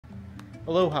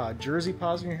Aloha, Jerzy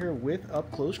Poznar here with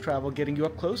Up Close Travel, getting you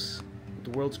up close with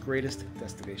the world's greatest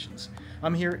destinations.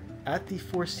 I'm here at the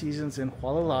Four Seasons in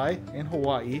Hualalai in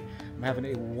Hawaii. I'm having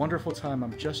a wonderful time.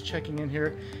 I'm just checking in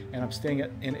here and I'm staying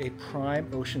in a prime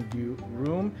ocean view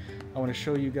room. I want to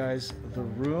show you guys the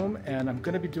room, and I'm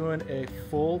going to be doing a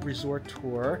full resort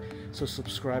tour, so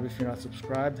subscribe if you're not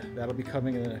subscribed. That'll be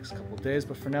coming in the next couple of days,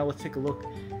 but for now let's take a look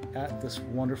at this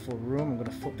wonderful room. I'm going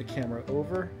to flip the camera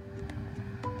over.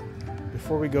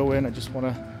 Before we go in, I just want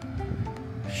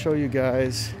to show you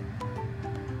guys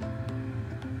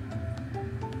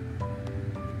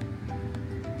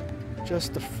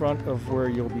just the front of where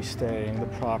you'll be staying, the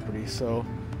property. So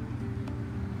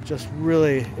just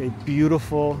really a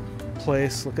beautiful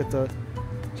place. Look at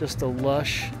just the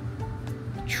lush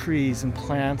trees and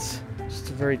plants.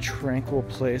 Just a very tranquil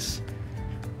place.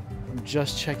 I'm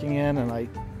just checking in and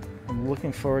I'm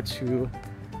looking forward to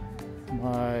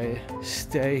my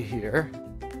stay here.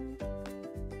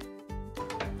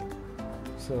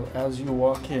 So as you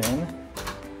walk in,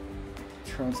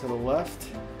 turn to the left,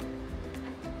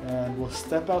 and we'll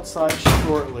step outside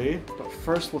shortly, but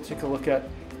first we'll take a look at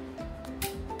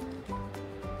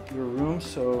your room.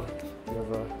 So you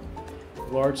have a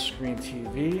large screen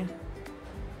TV,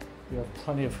 you have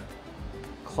plenty of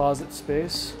closet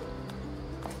space.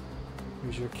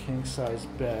 Here's your king size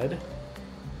bed.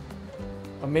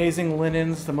 Amazing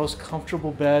linens, the most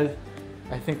comfortable bed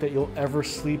I think that you'll ever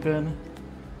sleep in.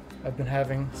 I've been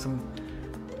having some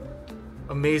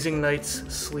amazing nights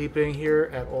sleeping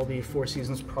here at all the Four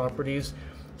Seasons properties.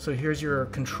 So here's your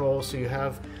controls. So you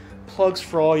have plugs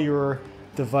for all your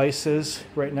devices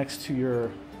right next to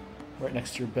your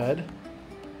bed.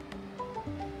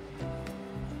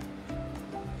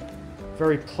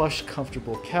 Very plush,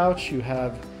 comfortable couch. You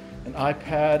have an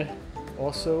iPad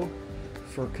also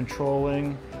for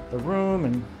controlling the room,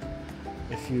 and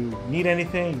if you need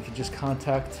anything, you can just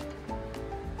contact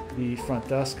the front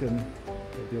desk and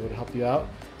they'll be able to help you out.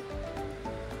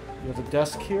 You have a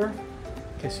desk here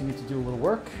in case you need to do a little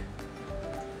work.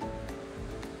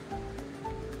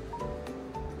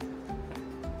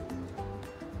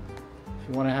 If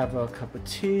you want to have a cup of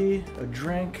tea, a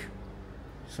drink,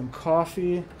 some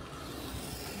coffee.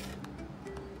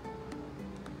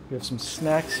 We have some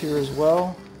snacks here as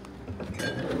well.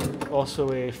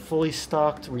 Also a fully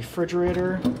stocked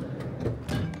refrigerator.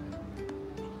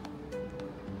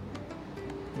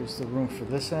 Here's the room for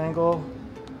this angle.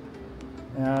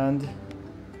 And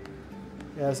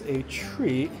as a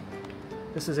treat,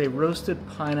 this is a roasted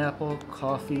pineapple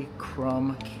coffee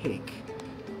crumb cake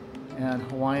and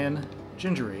Hawaiian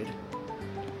gingerade.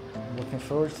 I'm looking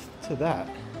forward to that.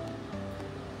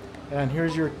 And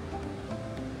here's your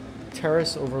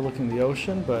terrace overlooking the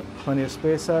ocean, but plenty of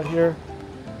space out here.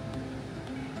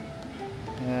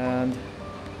 And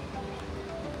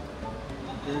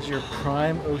here's your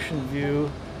prime ocean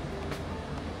view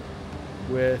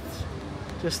with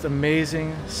just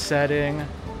amazing setting.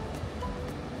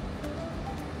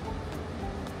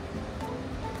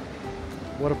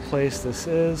 What a place this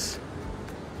is.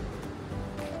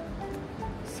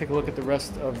 Let's take a look at the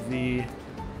rest of the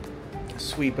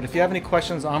suite. But if you have any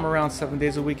questions, I'm around 7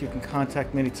 days a week. You can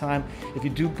contact me anytime. If you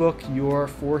do book your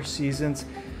Four Seasons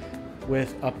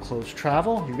with Up Close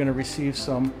Travel, you're going to receive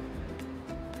some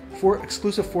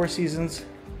exclusive Four Seasons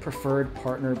preferred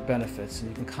partner benefits, and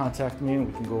you can contact me and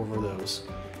we can go over those.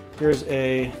 Here's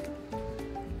a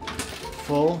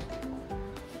full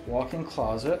walk-in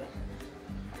closet.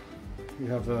 You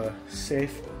have a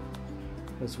safe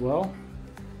as well.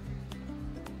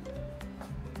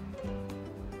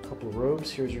 A couple of robes.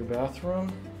 Here's your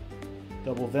bathroom.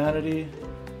 Double vanity.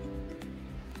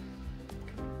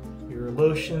 Your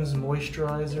lotions,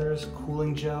 moisturizers,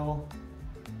 cooling gel.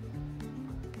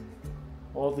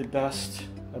 All the best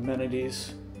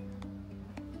amenities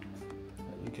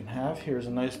that you can have. Here's a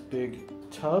nice big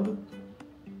tub,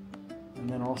 and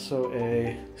then also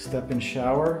a step-in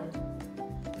shower,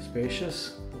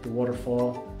 spacious with the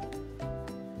waterfall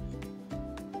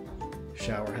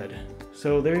shower head.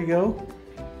 So there you go,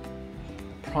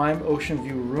 prime ocean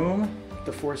view room,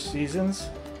 the Four Seasons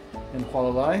in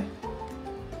Hualalai.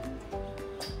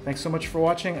 Thanks so much for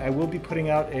watching. I will be putting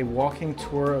out a walking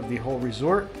tour of the whole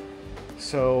resort,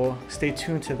 so stay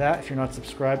tuned to that. If you're not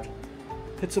subscribed,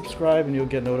 hit subscribe and you'll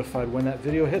get notified when that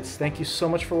video hits. Thank you so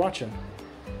much for watching.